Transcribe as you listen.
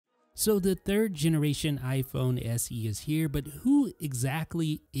So the third generation iPhone SE is here, but who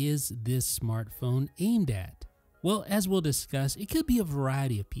exactly is this smartphone aimed at? Well, as we'll discuss, it could be a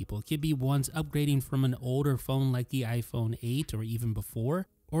variety of people. It could be ones upgrading from an older phone like the iPhone 8 or even before,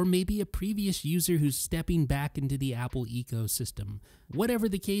 or maybe a previous user who's stepping back into the Apple ecosystem. Whatever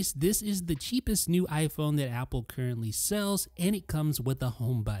the case, this is the cheapest new iPhone that Apple currently sells, and it comes with a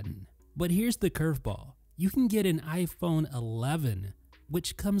home button. But here's the curveball. You can get an iPhone 11,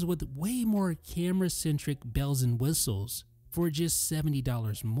 which comes with way more camera-centric bells and whistles for just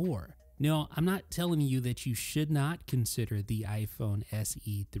 $70 more. Now, I'm not telling you that you should not consider the iPhone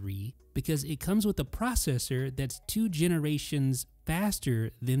SE 3 because it comes with a processor that's 2 generations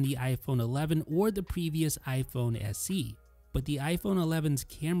faster than the iPhone 11 or the previous iPhone SE. But the iPhone 11's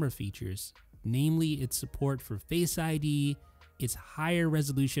camera features, namely its support for Face ID, its higher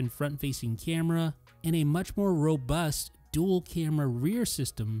resolution front-facing camera, and a much more robust dual camera rear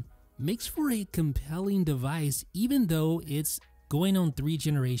system, makes for a compelling device even though it's going on 3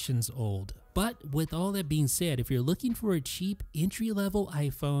 generations old. But with all that being said, if you're looking for a cheap entry-level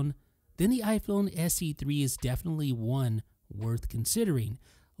iPhone, then the iPhone SE 3 is definitely one worth considering.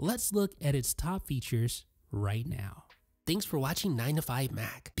 Let's look at its top features right now. Thanks for watching 9 to 5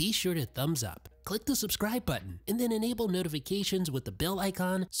 Mac. Be sure to thumbs up, click the subscribe button, and then enable notifications with the bell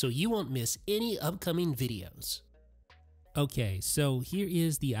icon so you won't miss any upcoming videos. Okay, so here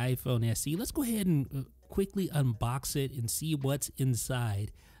is the iPhone SE. Let's go ahead and quickly unbox it and see what's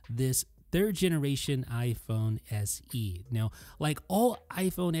inside this third generation iPhone SE. Now, like all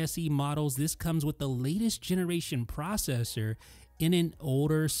iPhone SE models, this comes with the latest generation processor in an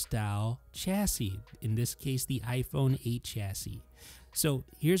older style chassis, in this case the iPhone 8 chassis. So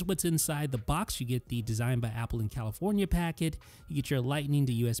here's what's inside the box. You get the Designed by Apple in California packet, you get your Lightning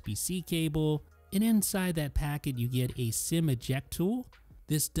to USB-C cable, and inside that packet you get a SIM eject tool.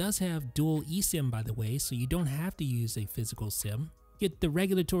 This does have dual eSIM, by the way, so you don't have to use a physical SIM. Get the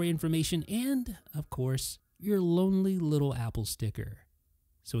regulatory information and, of course, your lonely little Apple sticker.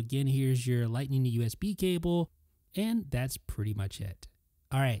 So again, here's your Lightning to USB cable, and that's pretty much it.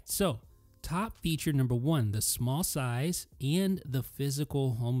 All right, so top feature number 1, the small size and the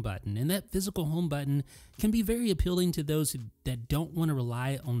physical home button. And that physical home button can be very appealing to those that don't want to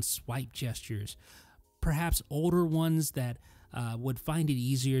rely on swipe gestures. Perhaps older ones that would find it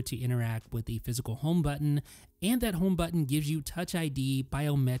easier to interact with a physical home button, and that home button gives you Touch ID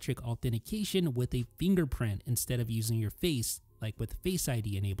biometric authentication with a fingerprint instead of using your face like with Face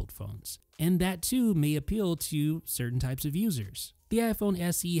ID enabled phones. And that too may appeal to certain types of users. The iPhone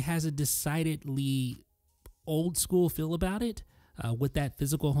SE has a decidedly old school feel about it. With that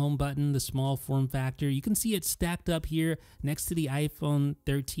physical home button, the small form factor, you can see it stacked up here next to the iPhone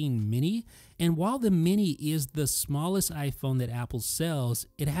 13 mini. And while the mini is the smallest iPhone that Apple sells,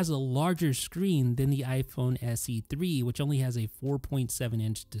 it has a larger screen than the iPhone SE 3, which only has a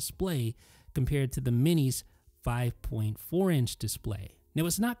 4.7-inch display compared to the mini's 5.4-inch display. Now,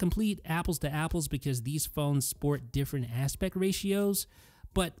 it's not complete apples to apples because these phones sport different aspect ratios,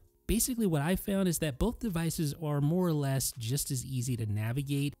 but basically what I found is that both devices are more or less just as easy to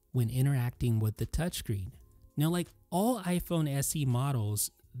navigate when interacting with the touchscreen. Now, like all iPhone SE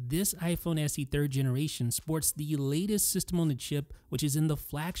models, this iPhone SE 3rd generation sports the latest system on the chip, which is in the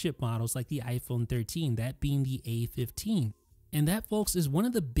flagship models like the iPhone 13, that being the A15. And that, folks, is one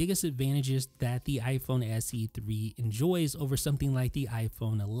of the biggest advantages that the iPhone SE 3 enjoys over something like the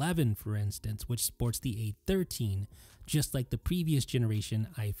iPhone 11, for instance, which sports the A13, just like the previous generation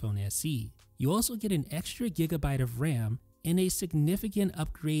iPhone SE. You also get an extra gigabyte of RAM and a significant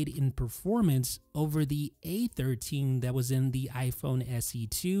upgrade in performance over the A13 that was in the iPhone SE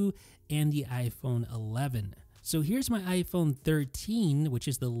 2 and the iPhone 11. So here's my iPhone 13, which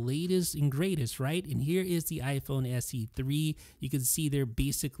is the latest and greatest, right? And here is the iPhone SE 3. You can see they're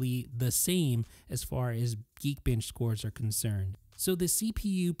basically the same as far as Geekbench scores are concerned. So the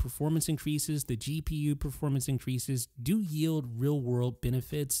CPU performance increases, the GPU performance increases do yield real-world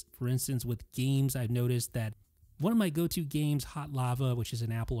benefits. For instance, with games, I've noticed that one of my go-to games, Hot Lava, which is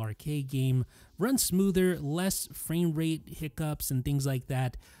an Apple Arcade game, runs smoother, less frame rate hiccups and things like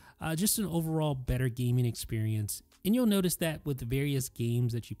that. Just an overall better gaming experience. And you'll notice that with the various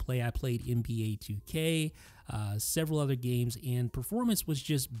games that you play. I played NBA 2K, several other games, and performance was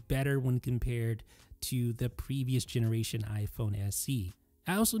just better when compared to the previous generation iPhone SE.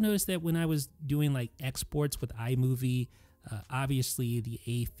 I also noticed that when I was doing like exports with iMovie, obviously the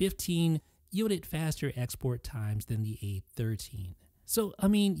A15 yielded faster export times than the A13. So, I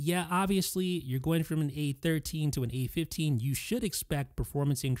mean, yeah, obviously you're going from an A13 to an A15, you should expect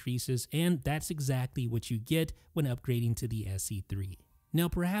performance increases, and that's exactly what you get when upgrading to the SE3. Now,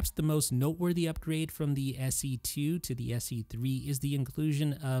 perhaps the most noteworthy upgrade from the SE2 to the SE3 is the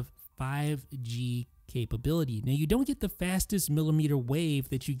inclusion of 5G capability. Now, you don't get the fastest millimeter wave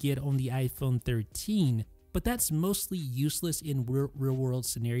that you get on the iPhone 13, but that's mostly useless in real-world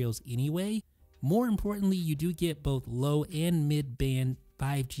scenarios anyway. More importantly, you do get both low and mid-band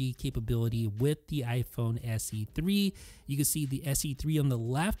 5G capability with the iPhone SE3. You can see the SE3 on the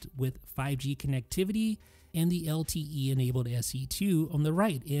left with 5G connectivity and the LTE-enabled SE2 on the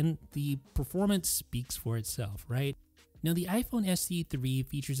right, and the performance speaks for itself, right? Now, the iPhone SE3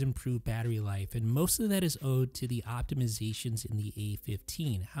 features improved battery life, and most of that is owed to the optimizations in the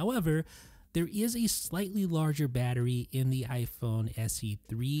A15. However, there is a slightly larger battery in the iPhone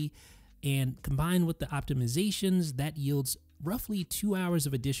SE3, and combined with the optimizations, that yields roughly 2 hours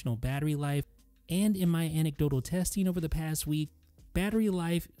of additional battery life. And in my anecdotal testing over the past week, battery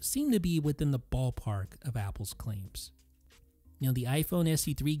life seemed to be within the ballpark of Apple's claims. Now, the iPhone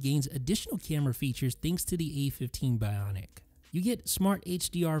SE3 gains additional camera features thanks to the A15 Bionic. You get Smart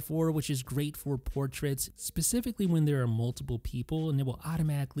HDR4, which is great for portraits, specifically when there are multiple people, and it will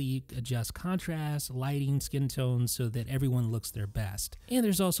automatically adjust contrast, lighting, skin tones so that everyone looks their best. And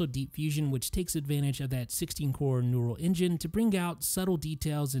there's also Deep Fusion, which takes advantage of that 16-core neural engine to bring out subtle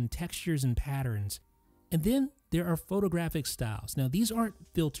details and textures and patterns. And then there are Photographic Styles. Now, these aren't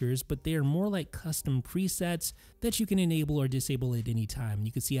filters, but they are more like custom presets that you can enable or disable at any time.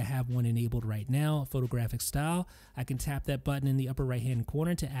 You can see I have one enabled right now, Photographic Style. I can tap that button in the upper right-hand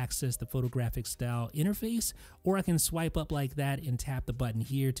corner to access the Photographic Style interface, or I can swipe up like that and tap the button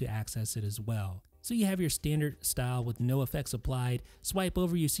here to access it as well. So you have your standard style with no effects applied. Swipe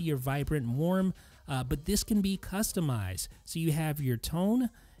over, you see your vibrant, warm, but this can be customized. So you have your tone,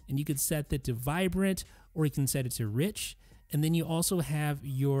 and you can set that to vibrant, or you can set it to rich. And then you also have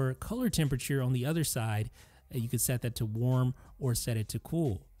your color temperature on the other side. You could set that to warm or set it to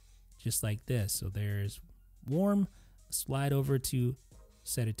cool, just like this. So there's warm, slide over to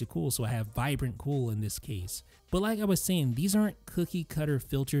set it to cool. So I have vibrant cool in this case. But like I was saying, these aren't cookie cutter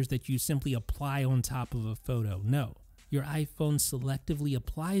filters that you simply apply on top of a photo. No. Your iPhone selectively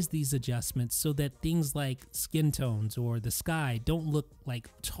applies these adjustments so that things like skin tones or the sky don't look like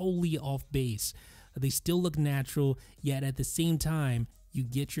totally off base. They still look natural, yet at the same time, you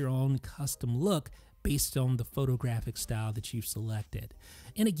get your own custom look based on the photographic style that you've selected.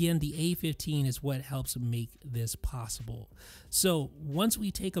 And again, the A15 is what helps make this possible. So once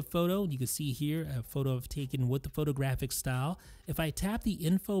we take a photo, you can see here a photo I've taken with the photographic style. If I tap the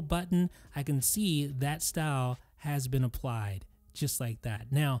info button, I can see that style has been applied just like that.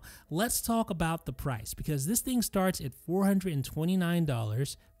 Now, let's talk about the price, because this thing starts at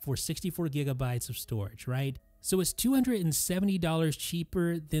 $429 for 64 gigabytes of storage, right? So it's $270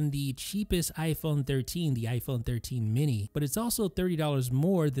 cheaper than the cheapest iPhone 13, the iPhone 13 mini, but it's also $30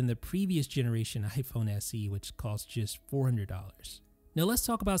 more than the previous generation iPhone SE, which costs just $400. Now let's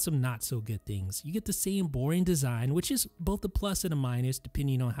talk about some not so good things. You get the same boring design, which is both a plus and a minus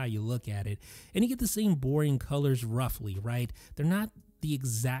depending on how you look at it. And you get the same boring colors roughly, right? They're not the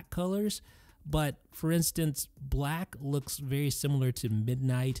exact colors, but for instance, black looks very similar to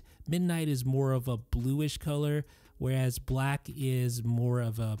midnight. Midnight is more of a bluish color, whereas black is more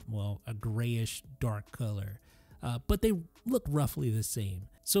of a, well, a grayish dark color. But they look roughly the same.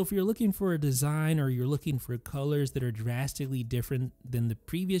 So if you're looking for a design or you're looking for colors that are drastically different than the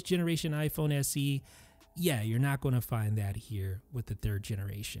previous generation iPhone SE, yeah, you're not going to find that here with the third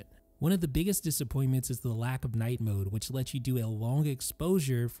generation. One of the biggest disappointments is the lack of night mode, which lets you do a long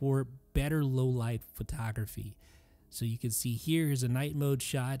exposure for better low light photography. So you can see here is a night mode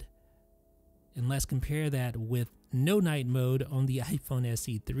shot, and let's compare that with no night mode on the iPhone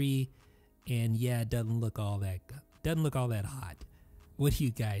SE3, and yeah, it doesn't look all that hot. What do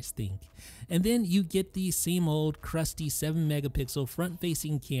you guys think? And then you get the same old crusty 7 megapixel front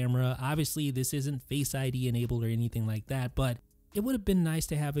facing camera. Obviously this isn't Face ID enabled or anything like that, but it would have been nice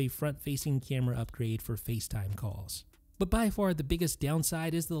to have a front facing camera upgrade for FaceTime calls. But by far the biggest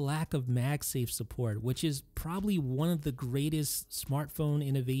downside is the lack of MagSafe support, which is probably one of the greatest smartphone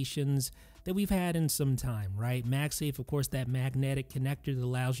innovations that we've had in some time, right? MagSafe, of course, that magnetic connector that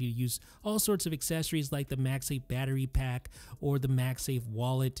allows you to use all sorts of accessories like the MagSafe battery pack or the MagSafe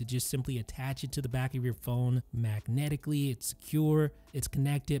wallet to just simply attach it to the back of your phone magnetically. It's secure, it's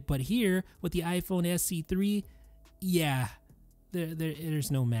connected. But here with the iPhone SE3, yeah, there's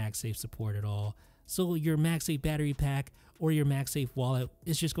no MagSafe support at all. So your MagSafe battery pack or your MagSafe wallet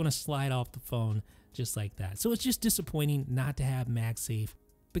is just going to slide off the phone just like that. So it's just disappointing not to have MagSafe,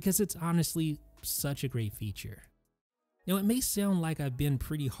 because it's honestly such a great feature. Now it may sound like I've been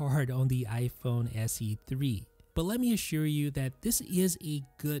pretty hard on the iPhone SE3, But let me assure you that this is a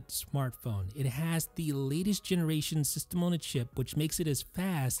good smartphone. It has the latest generation system on a chip, which makes it as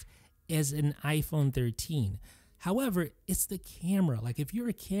fast as an iPhone 13. However, it's the camera. Like, if you're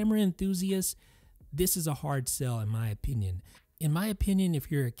a camera enthusiast, this is a hard sell in my opinion. In my opinion,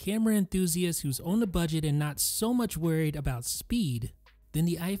 if you're a camera enthusiast who's on a budget and not so much worried about speed, then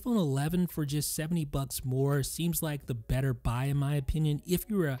the iPhone 11 for just $70 more seems like the better buy in my opinion if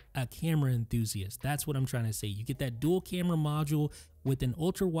you're a camera enthusiast. That's what I'm trying to say. You get that dual camera module with an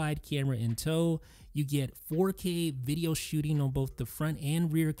ultra wide camera in tow. You get 4K video shooting on both the front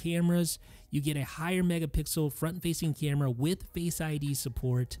and rear cameras. You get a higher megapixel front facing camera with Face ID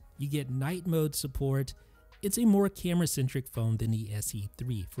support. You get night mode support. It's a more camera centric phone than the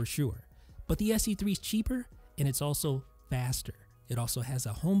SE3 for sure. But the SE3 is cheaper and it's also faster. It also has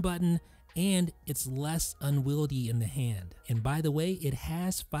a home button and it's less unwieldy in the hand. And by the way, it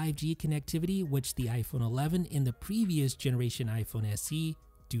has 5G connectivity, which the iPhone 11 and the previous generation iPhone SE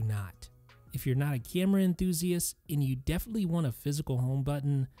do not. If you're not a camera enthusiast and you definitely want a physical home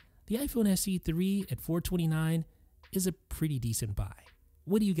button, the iPhone SE3 at $429 is a pretty decent buy.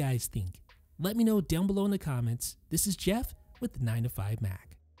 What do you guys think? Let me know down below in the comments. This is Jeff with the 9 to 5 Mac.